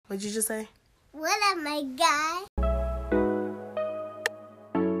What'd you just say? What am I, guy?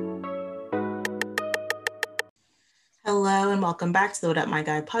 Hello and welcome back to the What Up My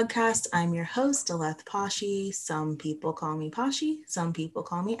Guy podcast. I'm your host, Aleth Pashi. Some people call me Pashi, some people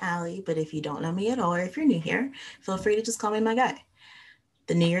call me Allie, but if you don't know me at all or if you're new here, feel free to just call me my guy.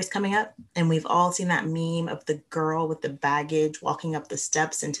 The New Year's coming up, and we've all seen that meme of the girl with the baggage walking up the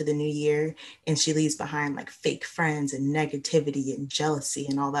steps into the new year, and she leaves behind like fake friends and negativity and jealousy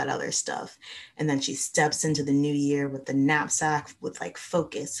and all that other stuff. And then she steps into the new year with the knapsack with like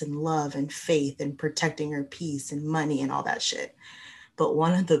focus and love and faith and protecting her peace and money and all that shit. But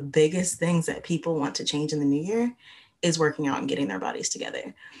one of the biggest things that people want to change in the new year is working out and getting their bodies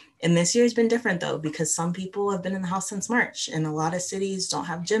together. And this year has been different though, because some people have been in the house since March and a lot of cities don't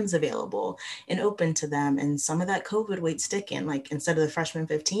have gyms available and open to them. And some of that COVID weight's sticking. Like instead of the freshman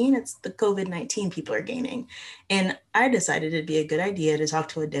 15, it's the COVID-19 people are gaining. And I decided it'd be a good idea to talk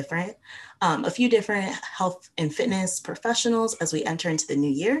to a few different health and fitness professionals as we enter into the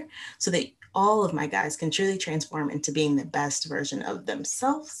new year so that all of my guys can truly transform into being the best version of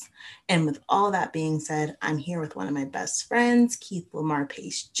themselves. And with all that being said, I'm here with one of my best friends, Keith Lamar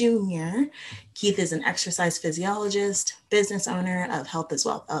Pace Jr. Keith is an exercise physiologist, business owner of Health is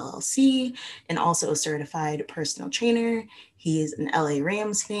Wealth LLC, and also a certified personal trainer. He is an LA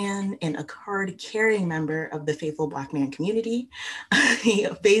Rams fan and a card-carrying member of the Faithful Black Man community. He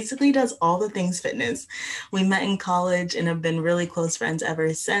basically does all the things fitness. We met in college and have been really close friends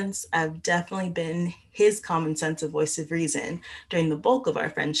ever since. I've definitely been his common sense of voice of reason during the bulk of our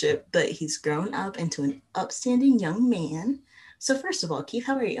friendship, but he's grown up into an upstanding young man. So first of all, Keith,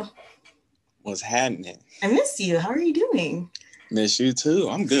 how are you? What's happening? I miss you. How are you doing? Miss you too.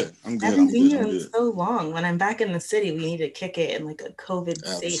 I'm good. I haven't seen you in so long. When I'm back in the city, we need to kick it in like a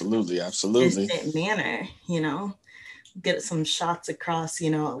COVID-safe, distant manner, get some shots across,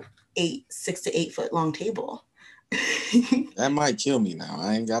 6 to 8 foot long table. That might kill me now.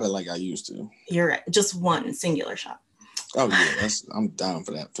 I ain't got it like I used to. You're right. Just one singular shot. Oh yeah, I'm down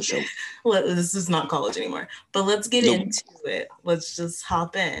for that for sure. Well, this is not college anymore, but let's get into it. Let's just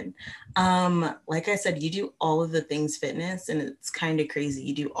hop in. Like I said, you do all of the things fitness, and it's kind of crazy.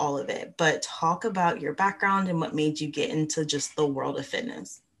 You do all of it, but talk about your background and what made you get into just the world of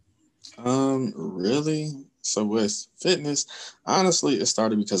fitness. Really? So with fitness, honestly, it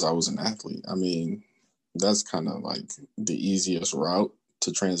started because I was an athlete. I mean, that's kind of like the easiest route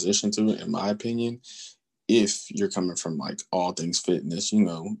to transition to, in my opinion. If you're coming from like all things fitness,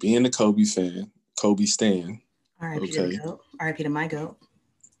 being a Kobe fan, Kobe stan. R.I.P. to the GOAT. R.I.P. to my GOAT.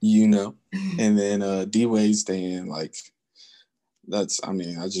 And then D-Wade stan, like I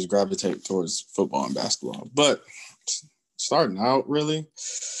just gravitate towards football and basketball. But starting out, really,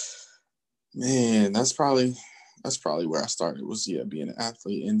 man, that's probably where I started was, being an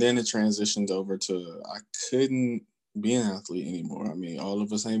athlete. And then it transitioned over to I couldn't be an athlete anymore. I mean, all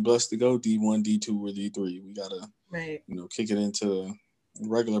of us ain't blessed to go D1, D2, or D3. We gotta, kick it into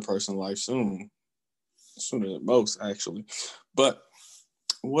regular person life sooner than most, actually. But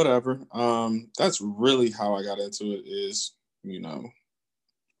whatever. That's really how I got into it. Is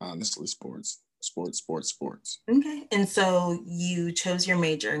honestly, sports. Okay. And so you chose your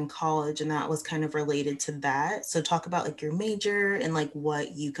major in college and that was kind of related to that. So talk about like your major and like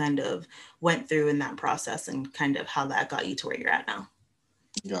what you kind of went through in that process and kind of how that got you to where you're at now.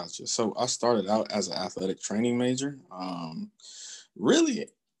 Gotcha. So I started out as an athletic training major. Really,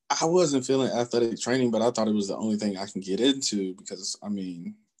 I wasn't feeling athletic training, but I thought it was the only thing I can get into because,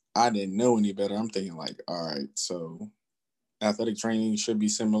 I didn't know any better. I'm thinking like, all right, so athletic training should be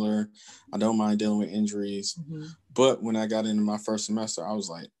similar. I don't mind dealing with injuries. Mm-hmm. But when I got into my first semester, I was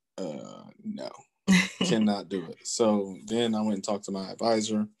like, no, cannot do it. So then I went and talked to my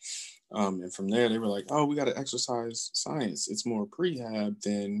advisor. And from there, they were like, oh, we got to exercise science. It's more prehab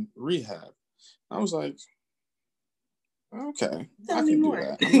than rehab. I was like, okay, I can do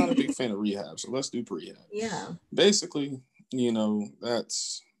that. I'm not a big fan of rehab, so let's do prehab. Yeah. Basically,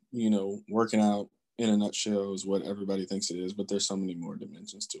 that's, working out in a nutshell is what everybody thinks it is, but there's so many more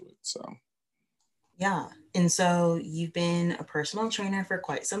dimensions to it. So. Yeah. And so you've been a personal trainer for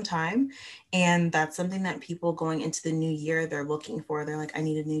quite some time. And that's something that people going into the new year, they're looking for. They're like, I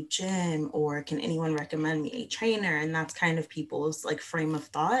need a new gym, or can anyone recommend me a trainer? And that's kind of people's like frame of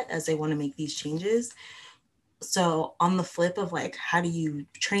thought as they want to make these changes. So on the flip of like, how do you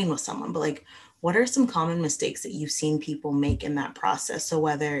train with someone? But like, what are some common mistakes that you've seen people make in that process? So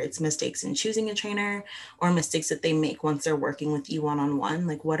whether it's mistakes in choosing a trainer or mistakes that they make once they're working with you one-on-one,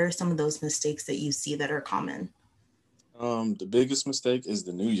 like what are some of those mistakes that you see that are common? The biggest mistake is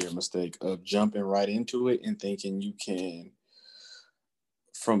the New Year mistake of jumping right into it and thinking you can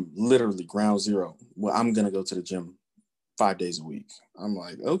from literally ground zero. Well, I'm going to go to the gym 5 days a week. I'm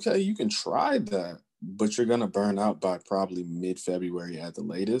like, okay, you can try that, but you're going to burn out by probably mid-February at the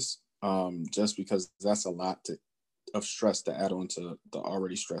latest, just because that's a lot of stress to add on to the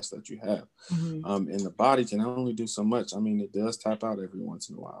already stress that you have. Mm-hmm. And the body can only do so much. I mean, it does tap out every once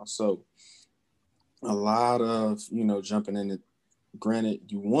in a while. So a lot of, jumping in it. Granted,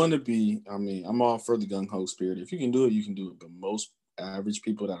 you want to be, I mean, I'm all for the gung-ho spirit. If you can do it, you can do it. But most average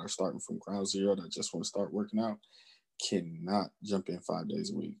people that are starting from ground zero that just want to start working out cannot jump in 5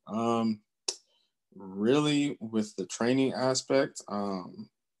 days a week. Really, with the training aspect,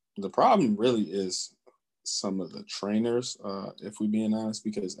 the problem really is some of the trainers, if we're being honest,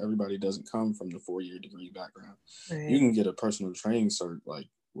 because everybody doesn't come from the 4-year degree background. Right. You can get a personal training cert like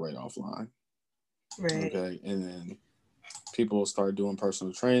right offline. Right. Okay. And then people start doing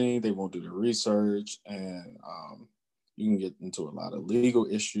personal training, they won't do the research, and you can get into a lot of legal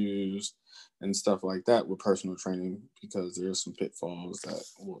issues and stuff like that with personal training because there's some pitfalls that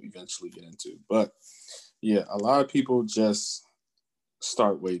we'll eventually get into. But yeah, a lot of people just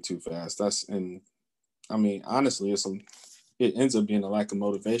start way too fast. Honestly, it ends up being a lack of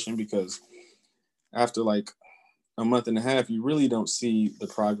motivation because after like a month and a half, you really don't see the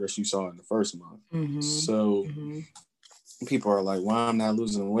progress you saw in the first month. Mm-hmm. So Mm-hmm. people are like, "Well, I'm not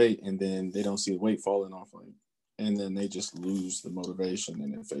losing weight," and then they don't see the weight falling off, and then they just lose the motivation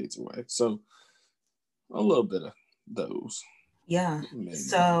and it fades away. So a little bit of those. Yeah. Maybe.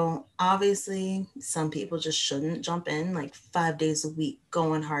 So obviously, some people just shouldn't jump in like 5 days a week,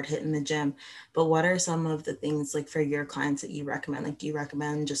 going hard, hitting the gym. But what are some of the things like for your clients that you recommend? Like, do you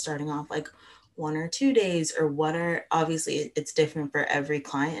recommend just starting off like 1 or 2 days, or what are, obviously it's different for every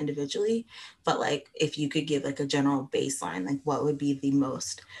client individually, but like if you could give like a general baseline, like what would be the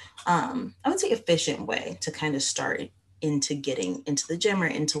most, I would say efficient way to kind of start into getting into the gym or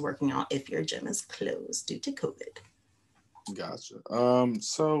into working out if your gym is closed due to COVID? Gotcha.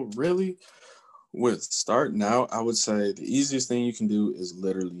 So really, with starting out, I would say the easiest thing you can do is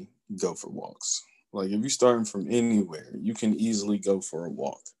literally go for walks. Like if you're starting from anywhere, you can easily go for a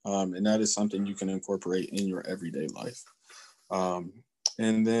walk, and that is something you can incorporate in your everyday life. Um,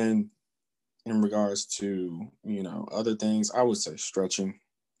 and then in regards to other things, I would say stretching.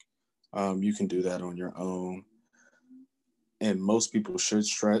 You can do that on your own, and most people should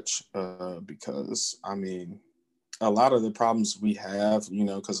stretch because I mean a lot of the problems we have,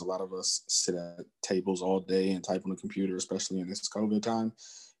 because a lot of us sit at tables all day and type on the computer, especially in this COVID time,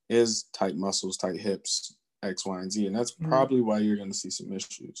 is tight muscles, tight hips, X, Y, and Z. And that's probably why you're going to see some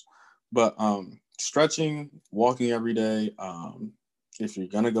issues. But stretching, walking every day, if you're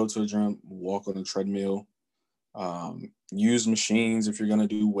going to go to a gym, walk on a treadmill, use machines if you're going to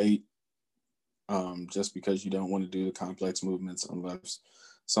do weight, just because you don't want to do the complex movements unless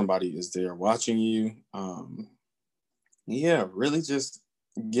somebody is there watching you. Yeah, really just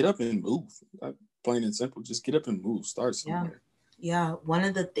get up and move. Plain and simple, just get up and move. Start somewhere. Yeah. One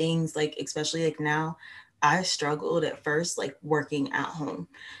of the things, like, especially like now, I struggled at first, like working at home.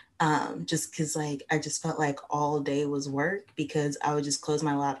 Just because like I just felt like all day was work because I would just close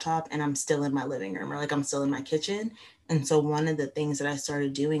my laptop and I'm still in my living room or like I'm still in my kitchen. And so one of the things that I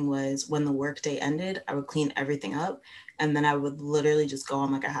started doing was when the workday ended, I would clean everything up and then I would literally just go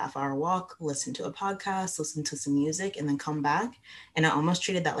on like a half-hour walk, listen to a podcast, listen to some music, and then come back. And I almost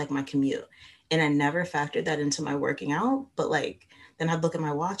treated that like my commute. And I never factored that into my working out, but like then I'd look at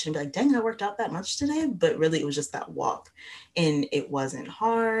my watch and be like, dang, I worked out that much today. But really, it was just that walk. And it wasn't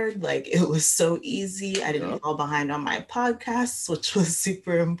hard. Like, it was so easy. I didn't fall behind on my podcasts, which was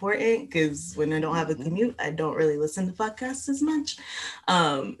super important because when I don't have a commute, I don't really listen to podcasts as much.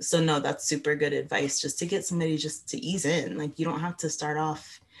 So, no, that's super good advice just to get somebody just to ease in. Like, you don't have to start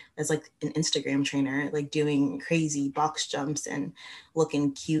off as like an Instagram trainer, like doing crazy box jumps and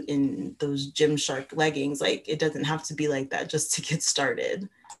looking cute in those Gymshark leggings. Like it doesn't have to be like that just to get started.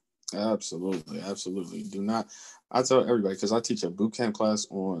 Absolutely. Do not. I tell everybody because I teach a boot camp class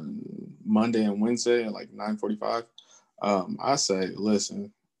on Monday and Wednesday at like 9:45. I say,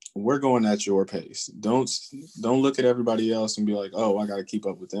 listen, we're going at your pace. Don't look at everybody else and be like, oh, I got to keep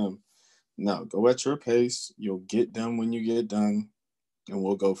up with them. No, go at your pace. You'll get done when you get done. And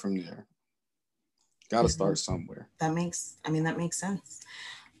we'll go from there. Got to start somewhere. That makes sense.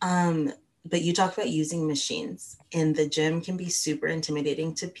 But you talked about using machines, and the gym can be super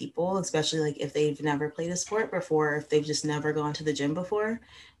intimidating to people, especially like if they've never played a sport before, if they've just never gone to the gym before.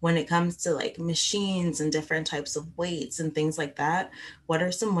 When it comes to like machines and different types of weights and things like that, what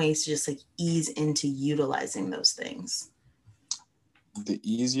are some ways to just like ease into utilizing those things? the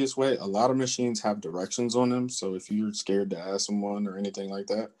easiest way, a lot of machines have directions on them. So if you're scared to ask someone or anything like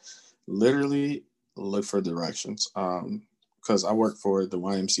that, literally look for directions. Because I work for the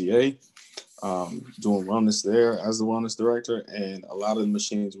YMCA, doing wellness there as the wellness director, and a lot of the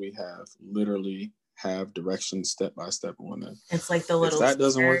machines we have literally have directions step by step on them. It's like the If little that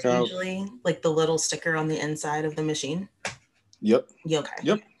doesn't sticker work out, usually, like the little sticker on the inside of the machine. yep, Yeah, okay.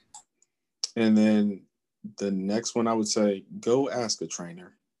 yep. And then the next one, I would say, go ask a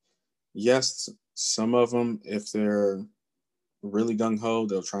trainer. Yes, some of them, if they're really gung ho,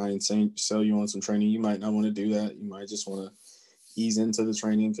 they'll try and sell you on some training. You might not want to do that. You might just want to ease into the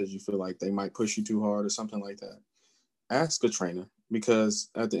training because you feel like they might push you too hard or something like that. Ask a trainer, because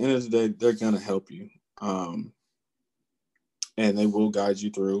at the end of the day, they're going to help you. And they will guide you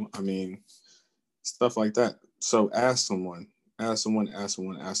through. I mean, stuff like that. So ask someone,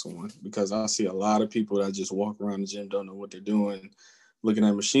 because I see a lot of people that just walk around the gym, don't know what they're doing, looking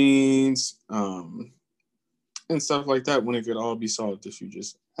at machines, and stuff like that, when it could all be solved if you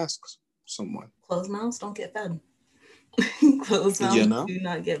just ask someone. Closed mouths don't get fed. Closed mouths do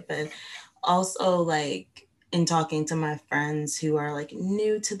not get fed. Also, like, in talking to my friends who are like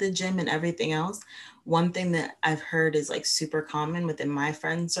new to the gym and everything else, one thing that I've heard is like super common within my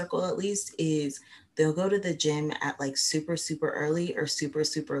friend circle, at least, is they'll go to the gym at like super, super early or super,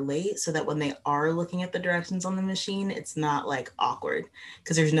 super late, so that when they are looking at the directions on the machine, it's not like awkward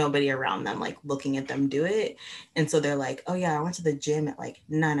because there's nobody around them like looking at them do it. And so they're like, oh yeah, I went to the gym at like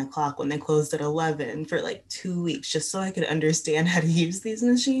 9 o'clock when they closed at 11 for like 2 weeks just so I could understand how to use these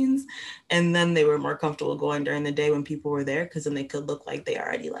machines. And then they were more comfortable going during the day when people were there, because then they could look like they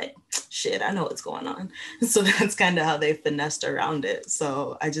already like, shit, I know what's going on. So that's kind of how they finessed around it.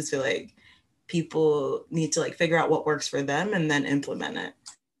 So I just feel like people need to like figure out what works for them and then implement it.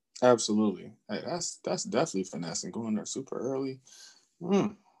 Absolutely. Hey, that's definitely finessing, going there super early,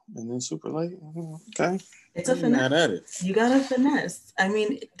 and then super late. Okay. It's a finesse. Mad at it. You gotta finesse. I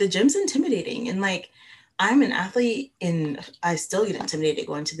mean, the gym's intimidating, and like, I'm an athlete and I still get intimidated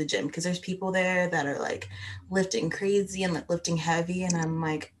going to the gym because there's people there that are like lifting crazy and like lifting heavy. And I'm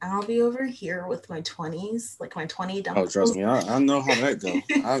like, I'll be over here with my 20s, like my 20 dumbbells. Oh, trust me, I know how that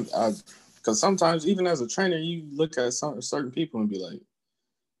goes. Because sometimes even as a trainer, you look at certain people and be like,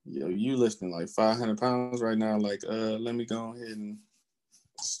 yo, you lifting like 500 pounds right now. Like, let me go ahead and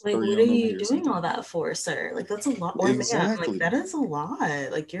like, what are you doing all that for, sir? Like, that's a lot. Or exactly. Man, like, that is a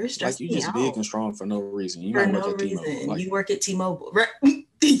lot. Like, you're stressing me out. Like, you just big and strong for no reason. You for might work no at reason. T-Mobile. Like, you work at T-Mobile. Right?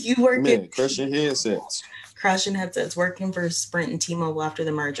 You work at crushing headsets. Crushing headsets, working for Sprint and T-Mobile after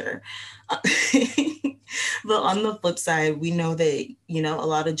the merger. But on the flip side, we know that, you know, a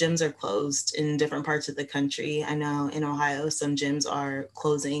lot of gyms are closed in different parts of the country. I know in Ohio, some gyms are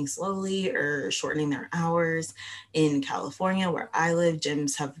closing slowly or shortening their hours. In California, where I live,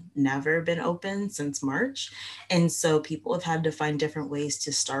 gyms have never been open since March. And so people have had to find different ways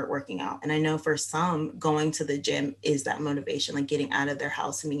to start working out. And I know for some, going to the gym is that motivation, like getting out of their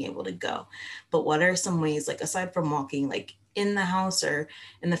house and being able to go. But what are some ways, like aside from walking, like in the house or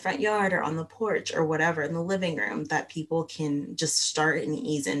in the front yard or on the porch or whatever, in the living room, that people can just start and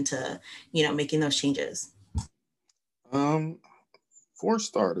ease into, you know, making those changes? For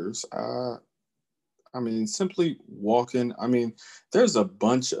starters, I mean, simply walking. I mean, there's a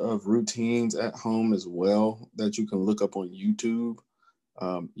bunch of routines at home as well that you can look up on YouTube.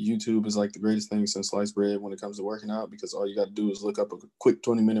 YouTube is like the greatest thing since sliced bread when it comes to working out, because all you got to do is look up a quick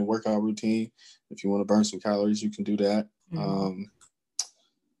 20-minute workout routine. If you want to burn some calories, you can do that. Mm-hmm.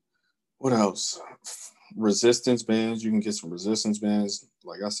 What else? Resistance bands. You can get some resistance bands.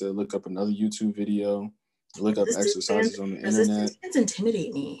 Like I said, look up another YouTube video. Look up exercises on the internet. Resistance bands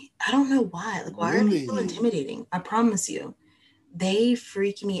intimidate me. I don't know why. Like, why are they so intimidating? I promise you, they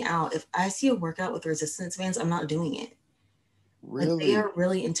freak me out. If I see a workout with resistance bands, I'm not doing it. Really? Like, they are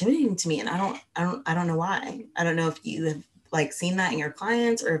really intimidating to me, and I don't know why. I don't know if you have like seen that in your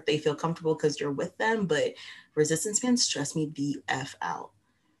clients or if they feel comfortable because you're with them, but resistance bands stress me the F out.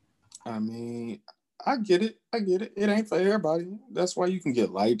 I mean, I get it. It ain't for everybody. That's why you can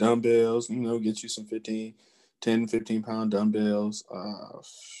get light dumbbells, you know, get you some 10, 15-pound dumbbells.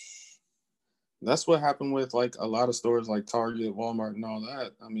 That's what happened with like a lot of stores like Target, Walmart, and all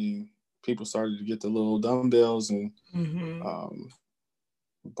that. I mean, people started to get the little dumbbells and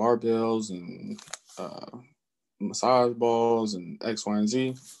barbells and massage balls and X, Y, and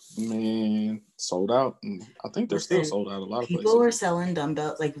Z. Man, sold out, and I think they're still sold out a lot of places. People were selling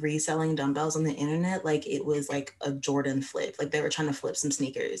dumbbells, like reselling dumbbells on the internet like it was like a Jordan flip, like they were trying to flip some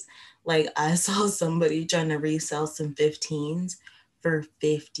sneakers. Like I saw somebody trying to resell some 15s for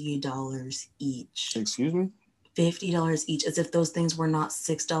 $50 each. Excuse me? $50 each, as if those things were not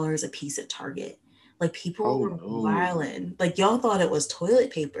 $6 a piece at Target. Like, people Oh were no, wilding. Like, y'all thought it was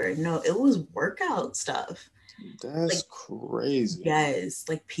toilet paper. No, it was workout stuff. that's Like, crazy. yes,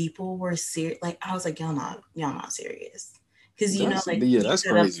 like, people were serious. Like, I was like, y'all not serious. Because, That's like, yeah, we that's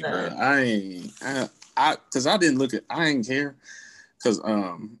set up crazy, bro. the, Because I didn't look at, I didn't care, because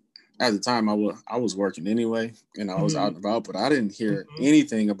at the time I was working anyway, and I was out Mhm, and about, but I didn't hear mhm.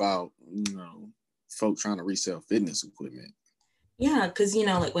 anything about folk trying to resell fitness equipment. Yeah, because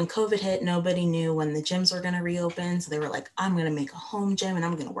like when COVID hit, nobody knew when the gyms were going to reopen. So they were like, I'm going to make a home gym and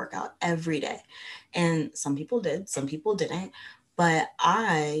I'm going to work out every day. And some people did, some people didn't. But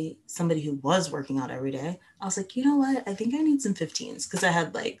somebody who was working out every day, I was like, you know what? I think I need some 15s because I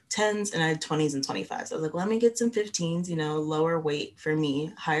had like 10s and I had 20s and 25s. So I was like, let me get some 15s, lower weight for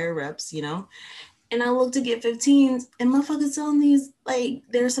me, higher reps. And I looked to get 15s and motherfuckers selling these, like,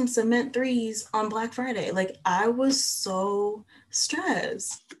 there's some cement threes on Black Friday. Like, I was so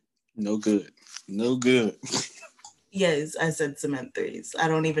stressed. No good. No good. Yes, I said cement threes. I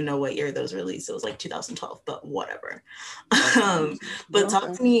don't even know what year those released. It was like 2012, but whatever. That's um, crazy. but But talk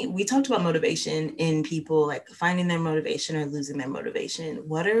okay. to me. We talked about motivation in people, like finding their motivation or losing their motivation.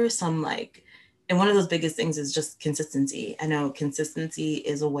 What are some, like, and one of those biggest things is just consistency. I know consistency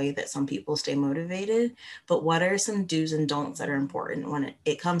is a way that some people stay motivated, but what are some do's and don'ts that are important when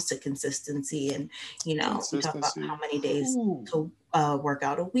it comes to consistency? And, we talk about Consistency. how many days Whew. to work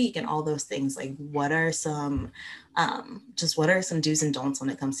out a week and all those things. Like, what are some do's and don'ts when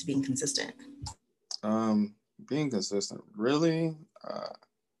it comes to being consistent? Um, Being consistent, really,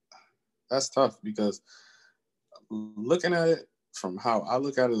 that's tough because looking at it from how I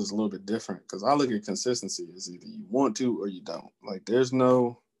look at it is a little bit different because I look at consistency as either you want to or you don't. Like, there's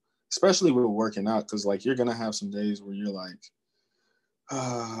no, especially with working out, because like you're gonna have some days where you're like,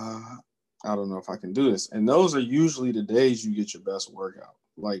 I don't know if I can do this, and those are usually the days you get your best workout.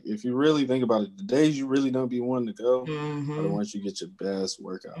 Like, if you really think about it, the days you really don't be wanting to go are the Mm-hmm. ones you get your best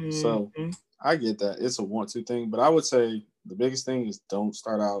workout. So Mm-hmm. I get that it's a want to thing, but I would say the biggest thing is don't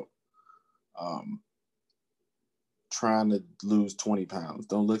start out um, trying to lose 20 pounds.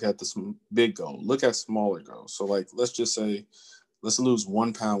 Don't look at the big goal. Look at smaller goals. So, like, let's just say, let's lose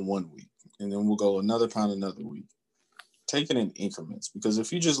 1 pound one week, and then we'll go another pound another week. Take it in increments, because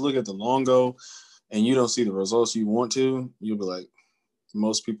if you just look at the long goal and you don't see the results you want to, you'll be like,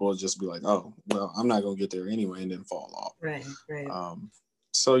 most people will just be like, oh, well, I'm not going to get there anyway, and then fall off. Right, right.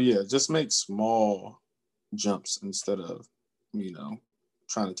 So, yeah, just make small jumps instead of,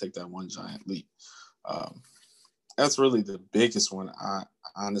 trying to take that one giant leap. Um, that's really the biggest one I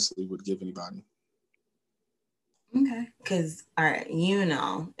honestly would give anybody. Okay. Because, all right,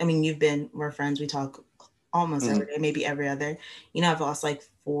 I mean, we're friends, we talk almost every Mhm. day, maybe every other. I've lost like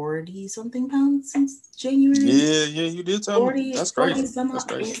 40 something pounds since January. Yeah, yeah, you did tell me. 40, That's 40 crazy. some That's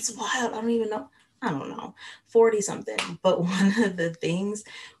odd. I mean, crazy. it's wild. I don't even know. I don't know. 40 something. But one of the things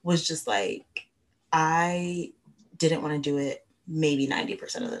was just like, I didn't want to do it maybe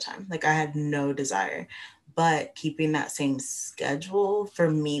 90% of the time. Like, I had no desire. But keeping that same schedule for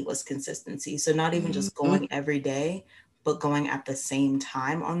me was consistency. So not even just Hmm. going every day, but going at the same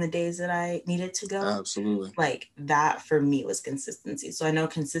time on the days that I needed to go. Absolutely. Like, that for me was consistency. So I know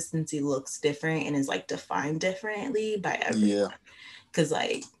consistency looks different and is like defined differently by everyone. Yeah, Because,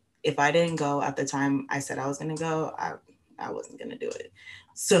 like, if I didn't go at the time I said I was going to go, I wasn't going to do it.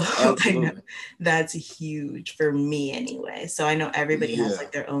 So I know absolutely. that's huge for me anyway. So I know everybody has Yeah,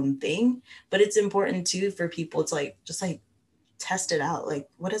 like their own thing, but it's important too for people to like just like test it out. Like,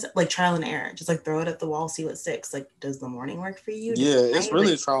 what is it? Like, trial and error. Just like throw it at the wall, see what sticks. Like, does the morning work for you? Does yeah. the It's night?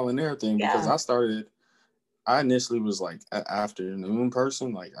 really Like, a trial and error thing because yeah. I initially was like an afternoon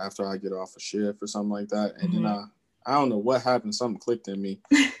person, like after I get off a shift or something like that, and then Hmm. I don't know what happened, something clicked in me,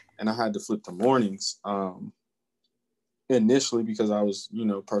 and I had to flip to mornings. Initially because I was,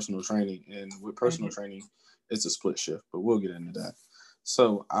 personal training, and with personal Right. training, it's a split shift, but we'll get into that.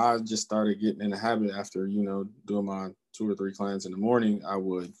 So I just started getting in the habit after, doing my 2 or 3 clients in the morning, I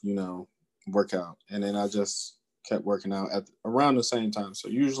would, work out. And then I just kept working out at around the same time. So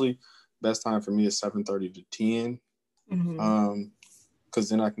usually best time for me is 7:30 to 10. Hmm. Um, because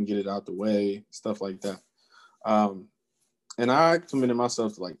then I can get it out the way, stuff like that. Um, and I committed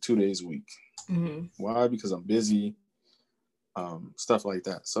myself to like 2 days a week. Hmm. Why? Because I'm busy, stuff like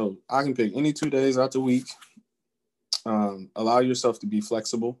that. So I can pick any 2 days out the week. Allow yourself to be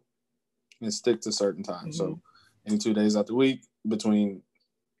flexible and stick to certain times. Hmm. So any 2 days out the week between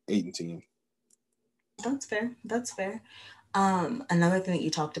 8 and 10. That's fair. That's fair. Another thing that you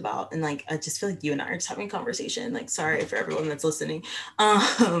talked about, and like I just feel like you and I are just having a conversation. Like, sorry for everyone that's listening.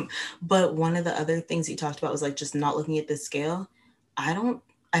 But one of the other things you talked about was like just not looking at the scale. I don't.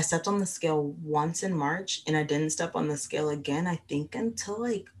 I stepped on the scale once in March, and I didn't step on the scale again. I think until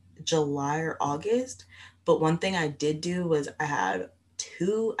like July or August. But one thing I did do was I had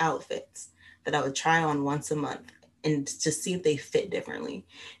two outfits that I would try on once a month and to see if they fit differently,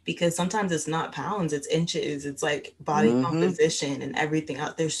 because sometimes it's not pounds, it's inches, it's like body Mm-hmm. composition and everything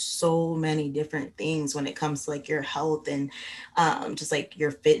out. There's so many different things when it comes to like your health and just like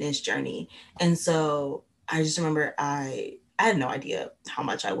your fitness journey. And so I just remember I had no idea how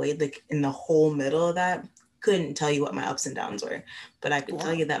much I weighed, like in the whole middle of that. Couldn't tell you what my ups and downs were, but I could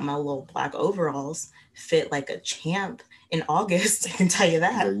tell Wow. you that my little black overalls fit like a champ in August. I can tell you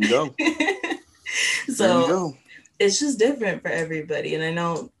There that. you go. There you So go. it's just different for everybody. And I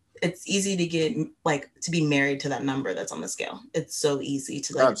know it's easy to get like to be married to that number that's on the scale. It's so easy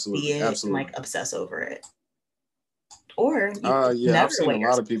to like see Absolutely. it and like Absolutely. obsess over it. Or you could Yeah, I've never seen weigh a lot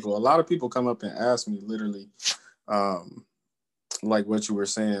yourself. of people. A lot of people come up and ask me literally, um, like what you were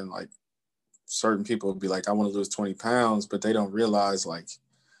saying, like certain people will be like, I want to lose 20 pounds, but they don't realize like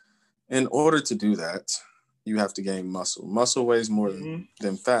in order to do that, you have to gain muscle. Muscle weighs more Mm-hmm.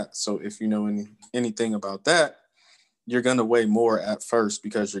 than fat. So if you know anything about that, you're gonna weigh more at first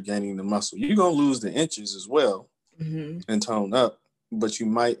because you're gaining the muscle. You're gonna lose the inches as well Mm-hmm. and tone up, but you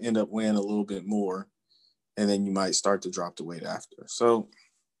might end up weighing a little bit more, and then you might start to drop the weight after. So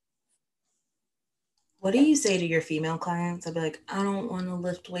What do you say to your female clients? I'd be like, I don't want to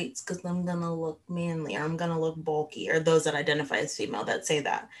lift weights because I'm gonna look manly or I'm gonna look bulky, or those that identify as female that say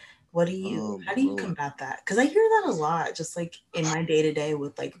that. oh How my do you lord. combat that? Because I hear that a lot, just like in my day to day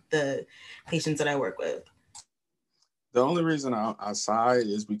with like the patients that I work with. The only reason I sigh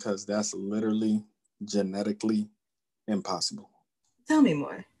is because that's literally genetically impossible. Tell me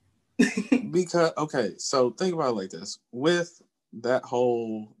more. Because okay, so think about it like this. With that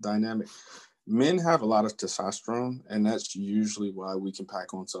whole dynamic, men have a lot of testosterone, and that's usually why we can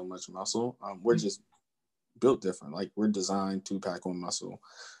pack on so much muscle. We're just built different. Like we're designed to pack on muscle.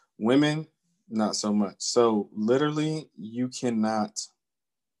 Women, not so much. So literally, you cannot.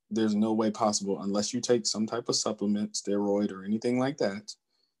 There's no way possible unless you take some type of supplement, steroid, or anything like that.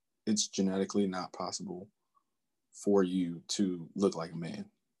 It's genetically not possible for you to look like a man.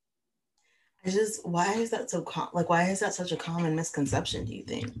 I just, why is that so like why is that such a common misconception, do you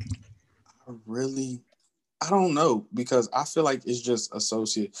think? Really, I don't know because I feel like it's just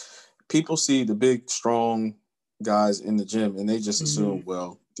associated. People see the big, strong guys in the gym and they just Mm-hmm. assume,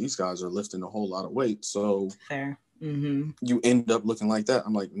 well, these guys are lifting a whole lot of weight. So Fair. Mm-hmm. you end up looking like that.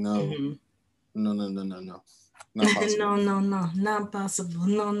 I'm like, no, Mm-hmm. no, no, no, no, no. Not No, possible. no, no, not possible.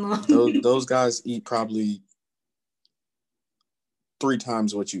 No, no. Those guys eat probably 3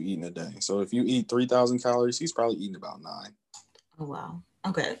 times what you eat in a day. So if you eat 3,000 calories, he's probably eating about nine. Oh wow.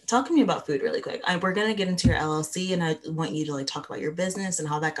 Okay, talk to me about food really quick. We're gonna get into your LLC, and I want you to like talk about your business and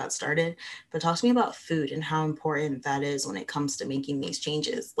how that got started. But talk to me about food and how important that is when it comes to making these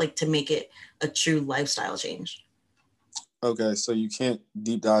changes, like to make it a true lifestyle change. Okay, so you can't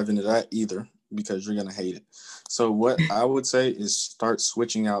deep dive into that either because you're gonna hate it. So what I would say is start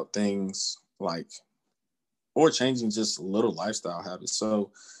switching out things like or changing just little lifestyle habits.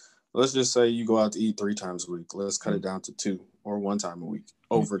 So let's just say you go out to eat 3 times a week. Let's cut it down to two or 1 time a week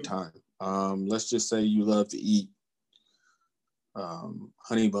over Mm-hmm. time. Let's just say you love to eat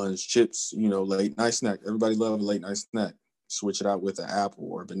honey buns, chips, late night snack. Everybody loves a late night snack. Switch it out with an apple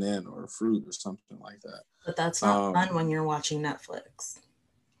or a banana or a fruit or something like that. But that's not fun Um, when you're watching Netflix.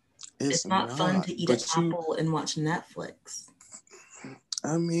 it's It's not fun not, to eat an but apple and watch Netflix.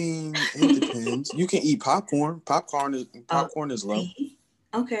 I mean, it depends. You can eat popcorn. Uh, Popcorn is low see?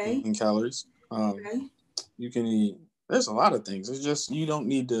 Okay. in calories. Okay. You can eat. There's a lot of things. It's just you don't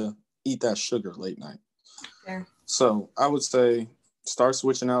need to eat that sugar late night. Fair. So I would say start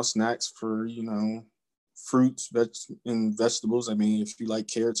switching out snacks for fruits, and vegetables. I mean, if you like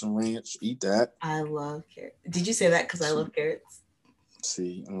carrots and ranch, eat that. I love carrots. Did you say that because I love carrots?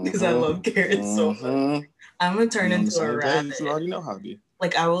 See, Because I love carrots so much. I'm gonna turn We on the into a same page. You rabbit. already know how to be.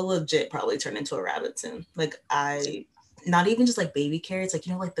 Like I will legit probably turn into a rabbit soon. Not even just like baby carrots, like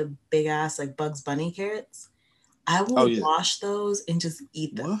like the big ass like Bugs Bunny carrots. I Oh will yeah. wash those and just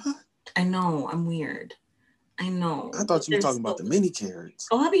eat them. What? I know I'm weird. I I know, but thought you were they're talking so about the good. mini carrots.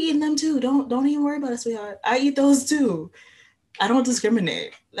 Oh, I be eating them too. Don't even worry about it, sweetheart. I eat those too. I don't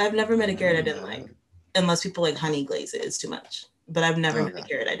discriminate. I've never met a carrot I didn't like, unless people like honey glaze it. It's too much. But I've never met a Okay.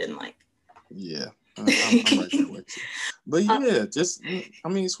 carrot I didn't like. Yeah, I'm right there with you. But Uh, yeah, just I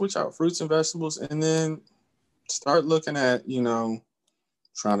mean, switch out fruits and vegetables, and then Start looking at,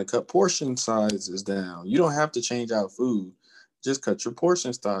 trying to cut portion sizes down. You don't have to change out food. Just cut your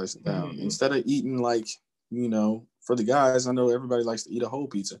portion size down. Mm-hmm. Instead of eating like, for the guys, I know everybody likes to eat a whole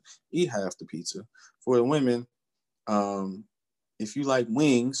pizza. Eat half the pizza. For the women, if you like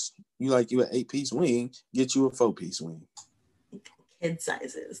wings, you an 8-piece wing, get you a 4-piece wing. Kid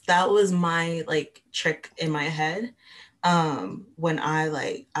sizes. That was my like trick in my head. When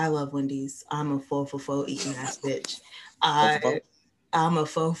I love Wendy's. I'm a faux eating ass bitch. I'm a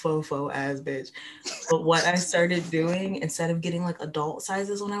faux ass bitch. But what I started doing, instead of getting like adult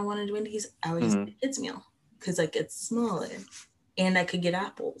sizes when I wanted Wendy's, I would just get a kids meal because like it's smaller, and I could get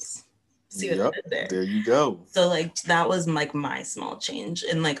apples. See what I did there? There you go. So like that was like my small change,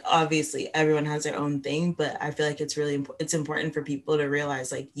 and like obviously everyone has their own thing, but I feel like it's really it's important for people to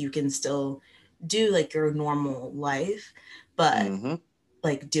realize like you can still do like your normal life, but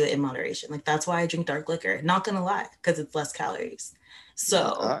like do it in moderation. Like that's why I drink dark liquor. Not gonna lie, because it's less calories.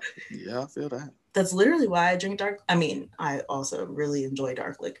 So I feel that. That's literally why I drink dark. I mean, I also really enjoy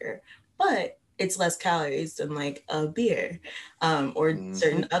dark liquor, but it's less calories than like a beer or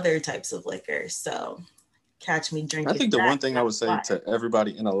certain other types of liquor. So catch me drinking. I think the one thing I would say to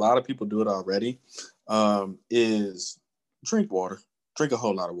everybody, and a lot of people do it already, is drink water. Drink a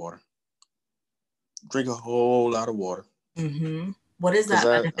whole lot of water. Drink a whole lot of water. Mm-hmm. What is that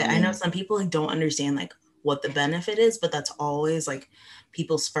benefit? I know some people like don't understand like what the benefit is, but that's always like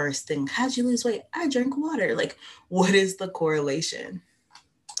people's first thing. How'd you lose weight? I drank water. Like, what is the correlation?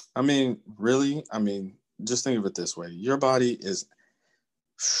 I mean, really, just think of it this way. Your body is,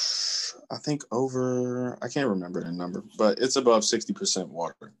 I think I can't remember the number, but it's above 60%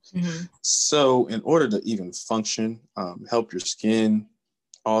 water. Mm-hmm. So in order to even function, help your skin,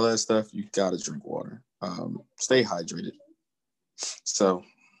 all that stuff, you got to drink water. Stay hydrated. So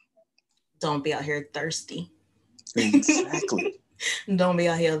don't be out here thirsty. Exactly. Don't be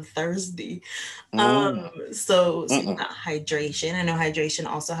out here thirsty. So hydration. I know hydration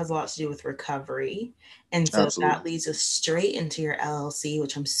also has a lot to do with recovery. And so that leads us straight into your LLC,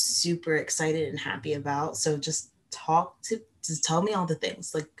 which I'm super excited and happy about. So just tell me all the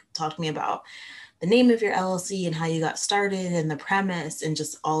things. Like talk to me about the name of your LLC and how you got started and the premise and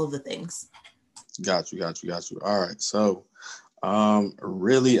just all of the things. Got you. All right. So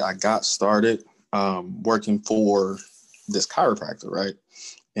really I got started working for this chiropractor, right?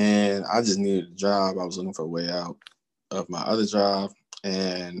 And I just needed a job. I was looking for a way out of my other job.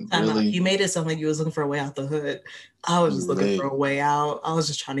 And really, you made it sound like you was looking for a way out the hood. I was just looking for a way out. I was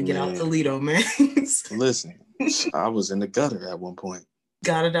just trying to get out Toledo, man. Listen, I was in the gutter at one point.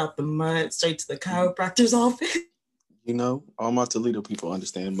 Got it out the mud, straight to the chiropractor's office. All my Toledo people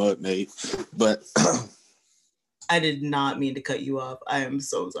understand mud, mate. But I did not mean to cut you off. I am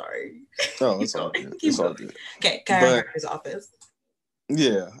so sorry. Oh, it's all good. It's all good. Okay, chiropractor's office.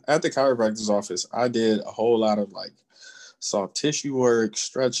 Yeah, at the chiropractor's office, I did a whole lot of like soft tissue work,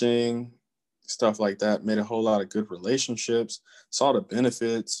 stretching, stuff like that. Made a whole lot of good relationships. Saw the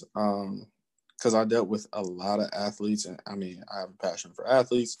benefits because I dealt with a lot of athletes, and I have a passion for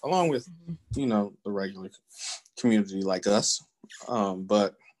athletes, along with the regular community like us.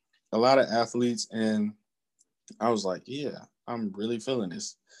 But a lot of athletes, and I was like, yeah, I'm really feeling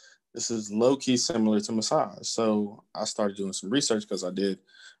this. This is low-key similar to massage. So I started doing some research because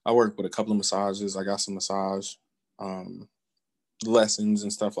I worked with a couple of massages. I got some massage lessons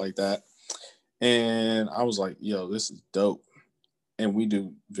and stuff like that. And I was like, yo, this is dope. And we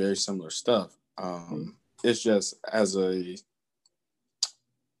do very similar stuff. It's just as a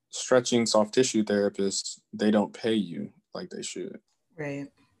stretching soft tissue therapist, they don't pay you like they should. Right.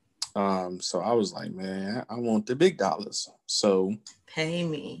 So I was like, man, I want the big dollars. So pay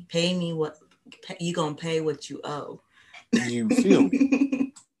me what you gonna pay what you owe. You feel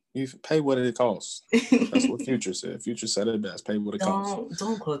me? You pay what it costs. That's what Future said. Future said it best. Pay what it costs.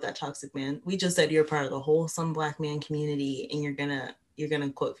 Don't quote that toxic man. We just said you're part of the wholesome Black man community, and you're gonna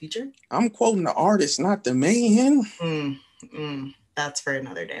quote Future. I'm quoting the artist, not the man. That's for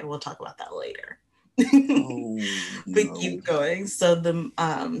another day. We'll talk about that later. But keep going. So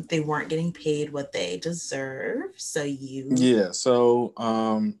they weren't getting paid what they deserve. So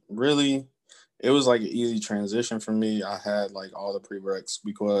really it was like an easy transition for me. I had like all the prereqs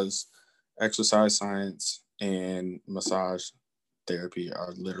because exercise science and massage therapy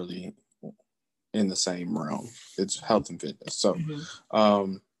are literally in the same realm. It's health and fitness. So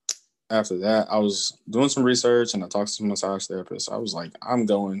after that, I was doing some research and I talked to some massage therapists. I was like, I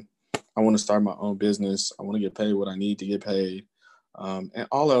want to start my own business. I want to get paid what I need to get paid. And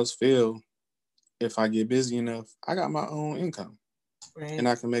all else fail, if I get busy enough, I got my own income. Right. And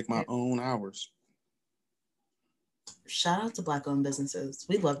I can make my own hours. Shout out to Black-owned businesses.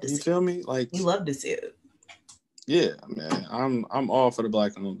 We love to see. You feel me? Like, we love to see it. Yeah, man. I'm all for the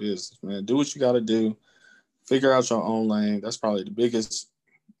Black-owned business, man. Do what you got to do. Figure out your own lane. That's probably the biggest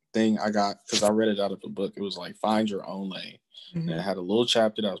thing I got, because I read it out of a book. It was like, find your own lane. Mm-hmm. And it had a little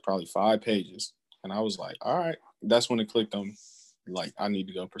chapter that was probably 5 pages. And I was like, all right. That's when it clicked on, like, I need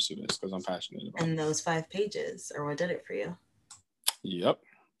to go pursue this because I'm passionate about it. And those 5 pages are what did it for you. Yep.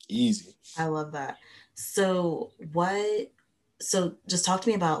 Easy. I love that. So just talk to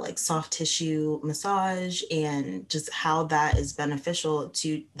me about like soft tissue massage and just how that is beneficial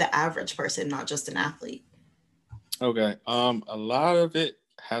to the average person, not just an athlete. Okay. A lot of it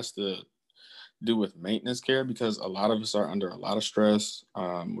has to do with maintenance care, because a lot of us are under a lot of stress.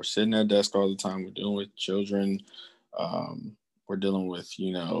 We're sitting at desk all the time. We're dealing with children. We're dealing with,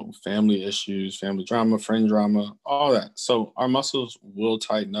 family issues, family drama, friend drama, all that. So our muscles will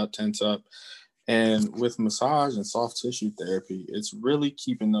tighten up, tense up. And with massage and soft tissue therapy, it's really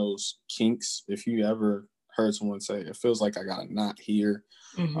keeping those kinks. If you ever heard someone say, it feels like I got a knot here,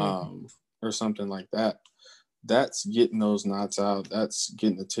 or something like that, that's getting those knots out. That's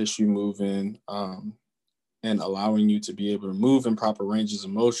getting the tissue moving, and allowing you to be able to move in proper ranges of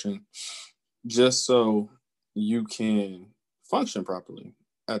motion, just so you can function properly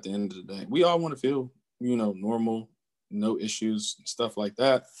at the end of the day. We all want to feel, normal, no issues, stuff like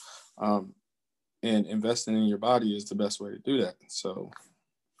that. And investing in your body is the best way to do that. So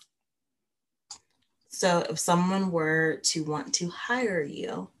if someone were to want to hire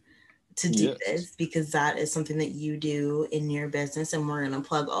you to do this, because that is something that you do in your business, and we're going to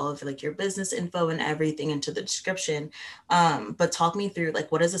plug all of like your business info and everything into the description. But talk me through,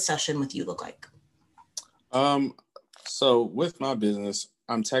 like, what does a session with you look like? So with my business,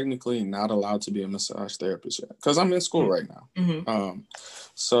 I'm technically not allowed to be a massage therapist yet, because I'm in school right now.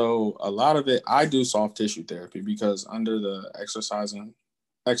 So a lot of it, I do soft tissue therapy, because under the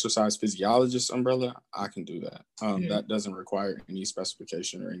exercise physiologist umbrella, I can do that. That doesn't require any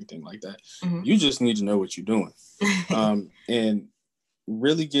specification or anything like that. You just need to know what you're doing. And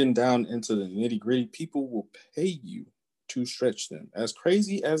really getting down into the nitty gritty, people will pay you to stretch them. As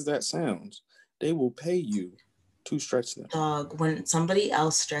crazy as that sounds, they will pay you to stretch them. Dog, when somebody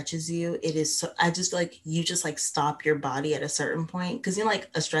else stretches you, it is so, I just feel like you just like stop your body at a certain point, because like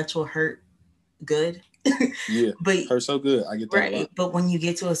a stretch will hurt good. Yeah, but hurt so good. I get that right a lot. But when you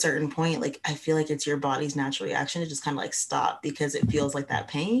get to a certain point, like I feel like it's your body's natural reaction to just kind of like stop, because it feels like that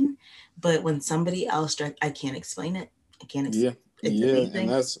pain. But when somebody else stretch, I can't explain it. I can't explain it. And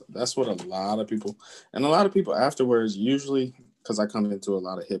that's what a lot of people afterwards, usually, because I come into a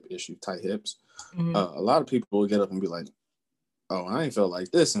lot of hip issue, tight hips. A lot of people will get up and be like, oh, I ain't felt like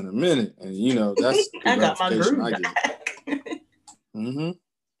this in a minute. And, that's the I got my groove I back.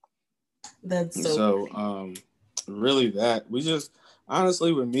 That's so really that we just,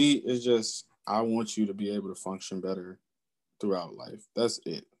 honestly, with me, it's just, I want you to be able to function better throughout life. That's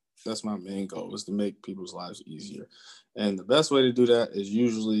it. That's my main goal, is to make people's lives easier. And the best way to do that is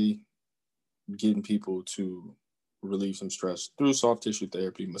usually getting people to relieve some stress through soft tissue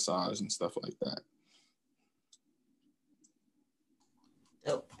therapy, massage, and stuff like that.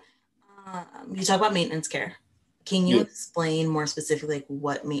 Dope. You talk about maintenance care. Can you explain more specifically like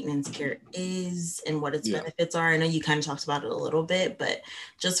what maintenance care is and what its benefits are? I know you kind of talked about it a little bit, but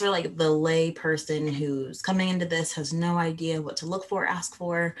just for like the lay person who's coming into this, has no idea what to look for, ask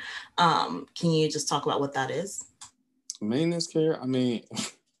for, can you just talk about what that is? Maintenance care,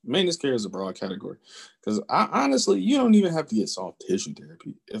 maintenance care is a broad category, because honestly, you don't even have to get soft tissue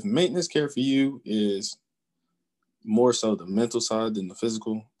therapy. If maintenance care for you is more so the mental side than the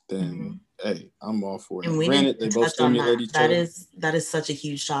physical, then hey, I'm all for it. And granted, they both stimulate each other. That is such a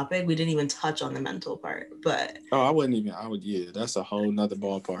huge topic. We didn't even touch on the mental part, but that's a whole nother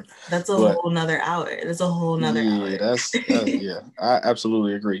ballpark. That's a whole nother hour. That's a whole nother hour. That's I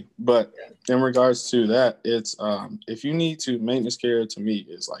absolutely agree. But in regards to that, it's if you need to, maintenance care to me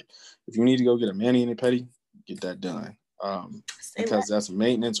is like, if you need to go get a mani and a pedi, get that done. Because that's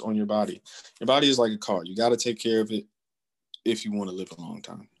maintenance on your body. Your body is like a car. You got to take care of it if you want to live a long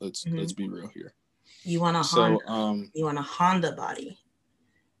time. Let's be real here. You want a Honda body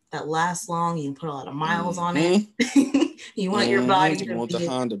that lasts long. You can put a lot of miles on it. You want your body to be the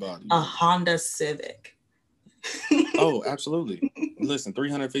Honda body. A Honda Civic. Oh, absolutely. Listen,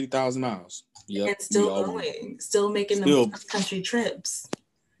 350,000 miles. Yep, and still going. Still making them cross-country trips.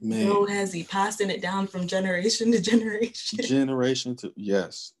 Man. No hezzy, passing it down from generation to generation.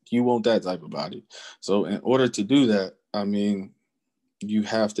 Yes. You want that type of body. So in order to do that, you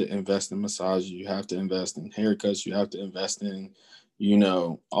have to invest in massage. You have to invest in haircuts. You have to invest in,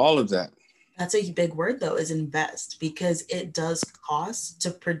 all of that. That's a big word though, is invest, because it does cost to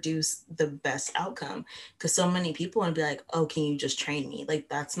produce the best outcome. Because so many people want to be like, oh, can you just train me? Like,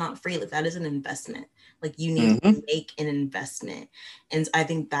 that's not free. Like, that is an investment. Like, you need Mm-hmm. to make an investment. And I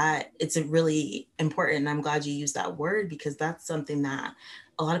think that it's a really important, and I'm glad you used that word, because that's something that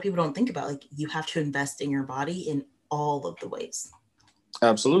a lot of people don't think about. Like, you have to invest in your body in all of the ways.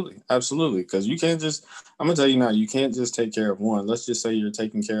 Absolutely. Absolutely. Because you can't just, I'm going to tell you now, you can't just take care of one. Let's just say you're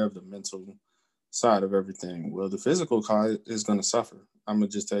taking care of the mental side of everything. Well, the physical side is going to suffer. I'm going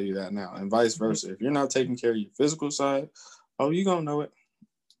to just tell you that now. And vice versa. If you're not taking care of your physical side, oh, you're going to know it.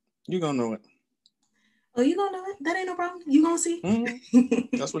 You're going to know it. Oh, you gonna know it? That ain't no problem. You gonna see?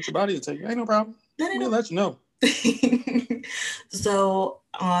 Mm-hmm. That's what your body will tell you. Ain't no problem. That ain't We'll no let you know. So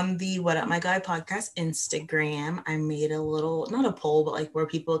on the What Up My Guy podcast Instagram, I made a little, not a poll, but like where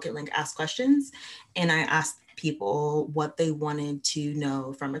people can like ask questions. And I asked people what they wanted to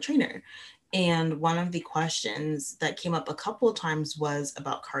know from a trainer. And one of the questions that came up a couple of times was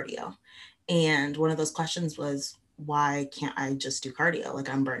about cardio. And one of those questions was, why can't I just do cardio? Like,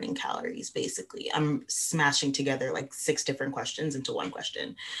 I'm burning calories, basically. I'm smashing together like 6 different questions into one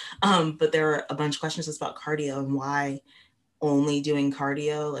question. But there are a bunch of questions about cardio and why only doing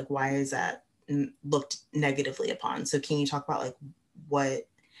cardio, like why is that looked negatively upon? So can you talk about like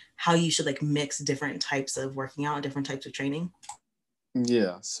how you should like mix different types of working out and different types of training?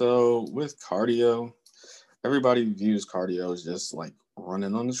 Yeah. So with cardio, everybody views cardio as just like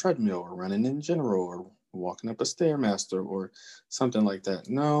running on the treadmill or running in general or walking up a stairmaster or something like that.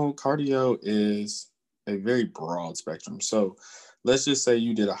 No, cardio is a very broad spectrum. So let's just say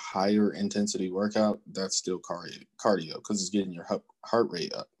you did a higher intensity workout, that's still cardio because it's getting your heart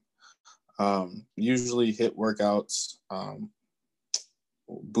rate up. Usually HIIT workouts,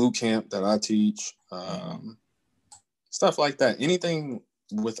 boot camp that I teach, stuff like that. Anything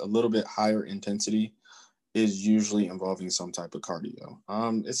with a little bit higher intensity is usually involving some type of cardio.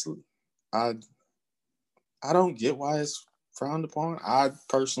 It's I don't get why it's frowned upon. I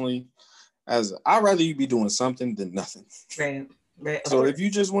personally, as I'd rather you be doing something than nothing. Right, right. So if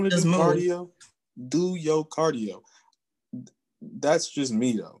you just want to do move. cardio, do your cardio. That's just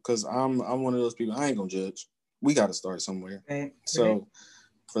me though, because I'm one of those people. I ain't gonna judge. We got to start somewhere. Right. So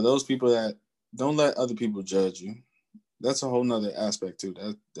for those people that don't let other people judge you, that's a whole nother aspect too.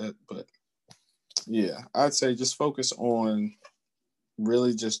 But yeah, I'd say just focus on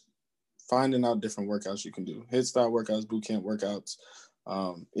really just finding out different workouts you can do. HIIT style workouts, boot camp workouts.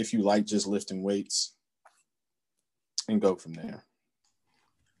 If you like just lifting weights, and go from there.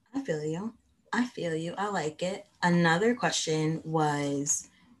 I feel you. I like it. Another question was,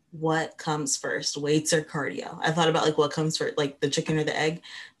 what comes first, weights or cardio? I thought about like what comes first, like the chicken or the egg,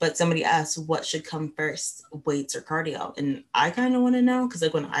 but somebody asked what should come first, weights or cardio. And I kind of want to know because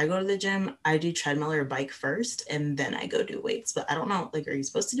like when I go to the gym, I do treadmill or bike first and then I go do weights. But I don't know, like, are you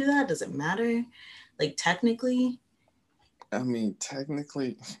supposed to do that? Does it matter? Like technically? I mean,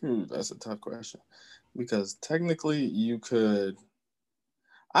 technically, that's a tough question because technically you could.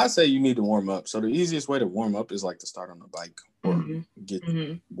 I say you need to warm up. So the easiest way to warm up is like to start on the bike or get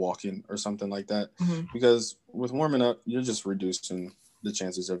walking or something like that. Because with warming up, you're just reducing the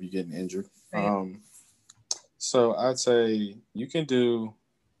chances of you getting injured. Right. So I'd say you can do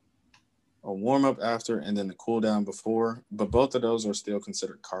a warm up after and then the cool down before, but both of those are still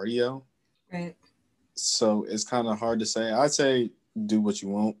considered cardio. Right. So it's kind of hard to say. I'd say do what you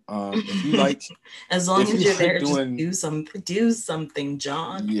want. If you like, as long as you're there, doing, just do something,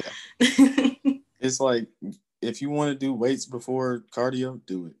 John. Yeah. It's like if you want to do weights before cardio,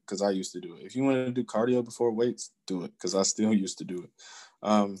 do it because I used to do it. If you want to do cardio before weights, do it because I still used to do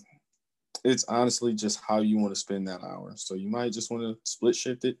it. It's honestly just how you want to spend that hour. So you might just want to split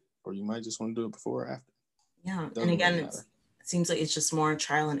shift it, or you might just want to do it before or after. Yeah, and again, really it seems like it's just more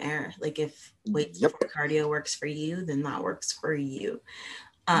trial and error. Like if weights before cardio works for you, then that works for you.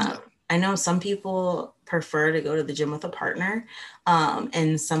 I know some people prefer to go to the gym with a partner,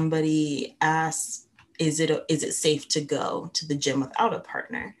 and somebody asks, is it safe to go to the gym without a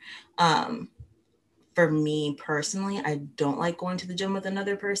partner? For me personally, I don't like going to the gym with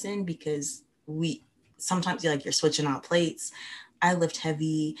another person because sometimes you're switching out plates. I lift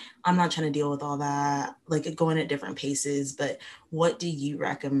heavy. I'm not trying to deal with all that, like going at different paces. But what do you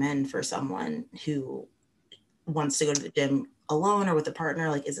recommend for someone who wants to go to the gym alone or with a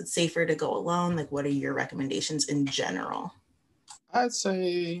partner? Like, is it safer to go alone? Like, what are your recommendations in general? I'd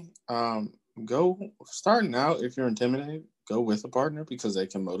say go starting out if you're intimidated, go with a partner because they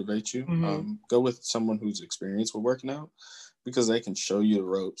can motivate you. Go with someone who's experienced with working out because they can show you the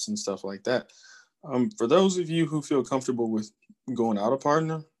ropes and stuff like that. For those of you who feel comfortable with going out a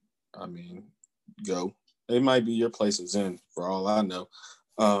partner, I mean, go. It might be your place of zen for all I know,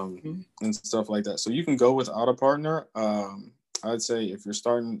 and stuff like that. So you can go without a partner. I'd say if you're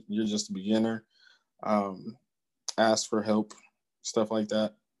starting, you're just a beginner. Ask for help, stuff like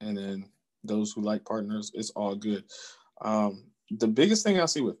that, and then those who like partners, it's all good. The biggest thing I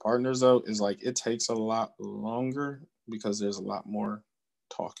see with partners though is like it takes a lot longer because there's a lot more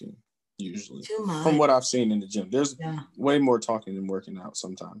talking usually. Too much. From what I've seen in the gym, there's Yeah. way more talking than working out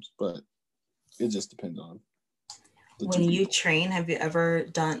sometimes, but it just depends on the When you train, have you ever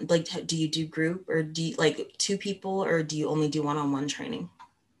done like do you do group or do you like two people or do you only do one-on-one training?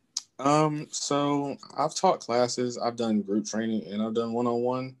 So I've taught classes, I've done group training, and I've done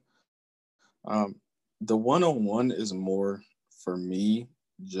one-on-one. The one-on-one is more for me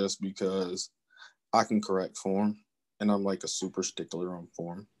just because I can correct form, and I'm like a super stickler on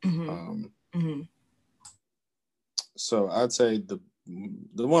form. So I'd say the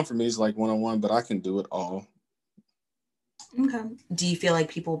one for me is like one-on-one, but I can do it all. Okay. Do you feel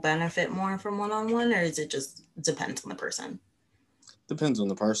like people benefit more from one-on-one, or is it just depends on the person? Depends on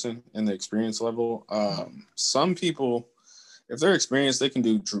the person and the experience level. Some people, if they're experienced, they can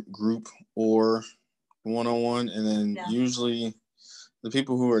do group or one-on-one, and then usually the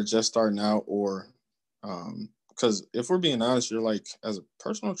people who are just starting out, or because if we're being honest, you're like, as a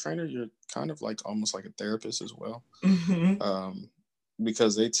personal trainer, you're kind of like almost like a therapist as well,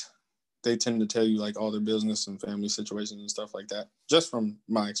 because they tend to tell you like all their business and family situations and stuff like that, just from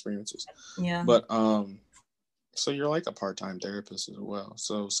my experiences. But so you're like a part-time therapist as well.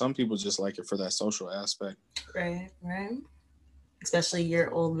 So some people just like it for that social aspect. Right. Especially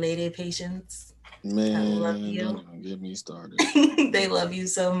your old lady patients. Man, I love you. Don't even get me started. They love you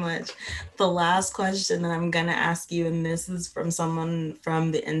so much. The last question that I'm going to ask you, and this is from someone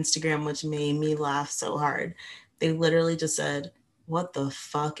from the Instagram, which made me laugh so hard. They literally just said, what the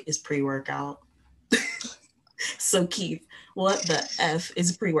fuck is pre-workout? So Keith, what the F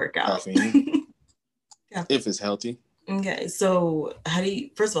is pre-workout? Caffeine. If it's healthy. Okay, so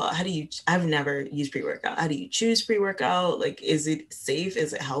first of all, I've never used pre-workout. How do you choose pre-workout? Like, is it safe?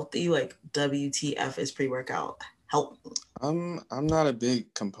 Is it healthy? Like, WTF is pre-workout? Help me. I'm not a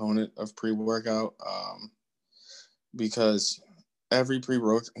big component of pre-workout because every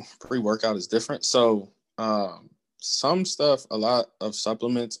pre-workout is different. So some stuff, a lot of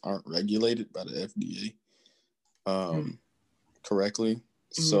supplements aren't regulated by the FDA correctly.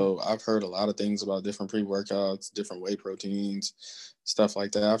 So I've heard a lot of things about different pre-workouts, different whey proteins, stuff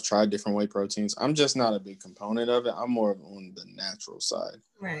like that. I've tried different whey proteins. I'm just not a big component of it. I'm more on the natural side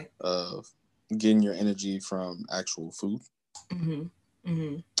of getting your energy from actual food.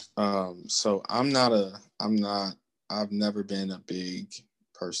 So I've never been a big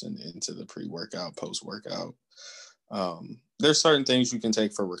person into the pre-workout, post-workout. There's certain things you can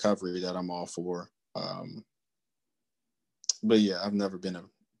take for recovery that I'm all for. But yeah, I've never been a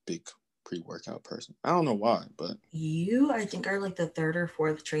big pre-workout person. I don't know why, but you, I think, are like the third or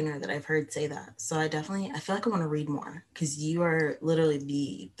fourth trainer that I've heard say that. So I feel like I want to read more because you are literally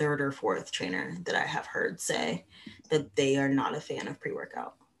the third or fourth trainer that I have heard say that they are not a fan of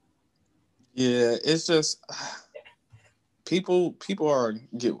pre-workout. Yeah, it's just people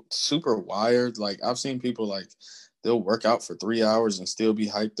get super wired. Like I've seen people like they'll work out for 3 hours and still be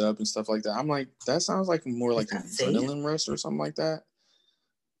hyped up and stuff like that. I'm like, that sounds like more like an adrenaline rush or something like that.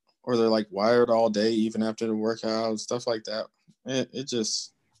 Or they're like wired all day, even after the workout, stuff like that. It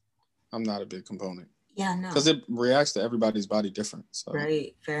just, I'm not a big component. Yeah, no. Because it reacts to everybody's body different. So.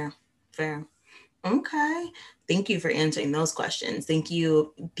 Right, fair. Okay. Thank you for answering those questions. Thank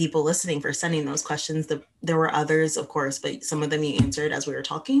you, people listening, for sending those questions. There were others, of course, but some of them you answered as we were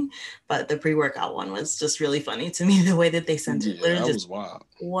talking. But the pre-workout one was just really funny to me, the way that they sent it. Yeah, that was wild.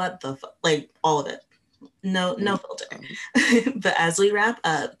 What the fuck? Like, all of it. No filter. But as we wrap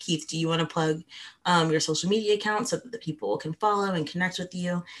up, Keith, do you want to plug your social media account so that the people can follow and connect with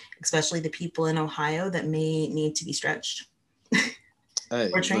you, especially the people in Ohio that may need to be stretched?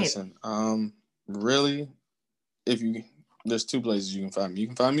 Hey, listen, really, there's two places you can find me. You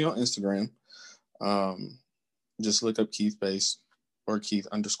can find me on Instagram. Just look up Keith Bass or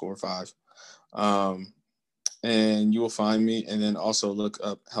Keith_5. And you will find me. And then also look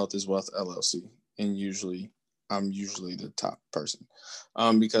up Health is Wealth LLC. And I'm usually the top person.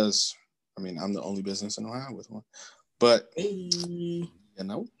 Because I'm the only business in Ohio with one. But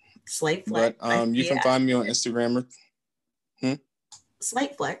slight flex. But you can find me on Instagram.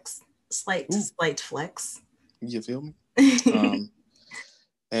 Slight flex. Slight flex. You feel me?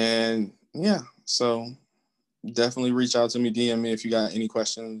 And yeah, so definitely reach out to me, DM me if you got any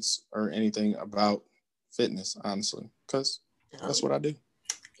questions or anything about fitness, honestly, because that's what I do.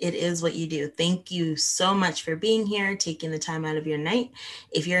 It is what you do. Thank you so much for being here, taking the time out of your night.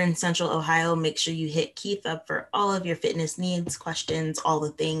 If you're in Central Ohio, make sure you hit Keith up for all of your fitness needs, questions, all the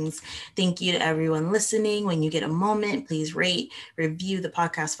things. Thank you to everyone listening. When you get a moment, please rate, review the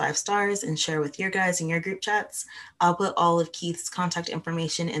podcast 5 stars, and share with your guys in your group chats. I'll put all of Keith's contact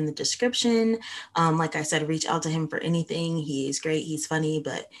information in the description. Like I said, reach out to him for anything. He's great. He's funny,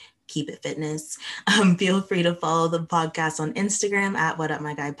 but keep it fitness. Feel free to follow the podcast on Instagram at What Up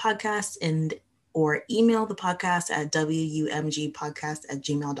My Guy Podcast or email the podcast at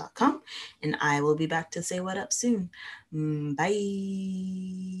wumgpodcast@gmail.com. And I will be back to say what up soon. Bye.